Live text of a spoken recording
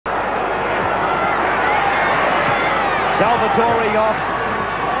Salvatore off.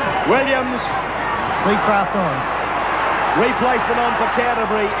 Williams. Recraft on. Replacement on for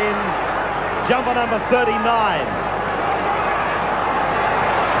Canterbury in jumper number 39.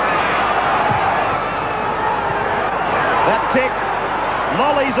 That kick.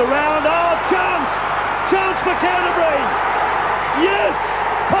 Lollies around. Oh, chance! Chance for Canterbury! Yes!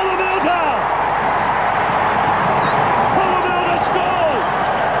 Polla-Mounter! Polla-Mounter scores!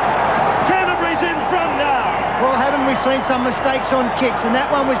 Canterbury's in front now. Well, haven't we seen some mistakes on kicks? And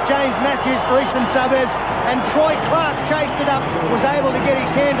that one was James Matthews for Eastern Suburbs. And Troy Clark chased it up, was able to get his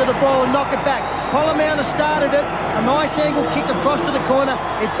hand to the ball and knock it back. Polla-Mounter started it. A nice angle kick across to the corner.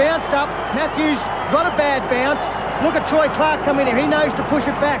 It bounced up. Matthews got a bad bounce. Look at Troy Clark come in here. He knows to push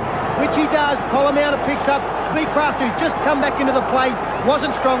it back, which he does. Polla-Mounter picks up. Craft, who's just come back into the play,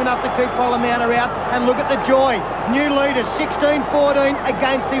 wasn't strong enough to keep Polla-Mounter out. And look at the joy. New leaders, 16-14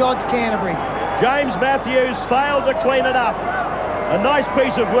 against the odds Canterbury. James Matthews failed to clean it up. A nice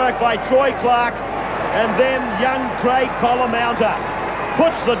piece of work by Troy Clark. And then young Craig Polla-Mounter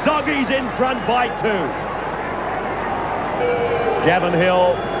puts the doggies in front by 2. Gavin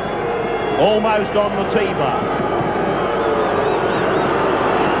Hill almost on the T-bar.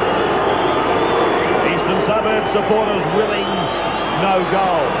 Suburb supporters willing, no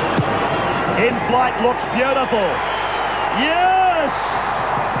goal. In flight looks beautiful. Yes!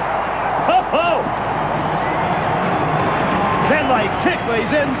 Ho ho! Can they kick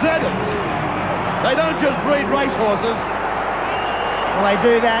these NZers? They don't just breed racehorses. Well, they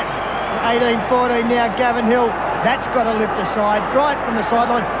do that. 18-14 now, Gavin Hill. That's got to lift aside right from the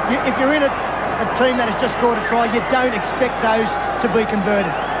sideline. If you're in a team that has just scored a try, you don't expect those to be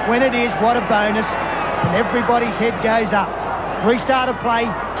converted. When it is, what a bonus. And everybody's head goes up. Restart of play.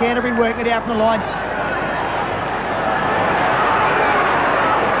 Canterbury working it out from the line.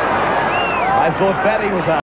 I thought Fatty was up.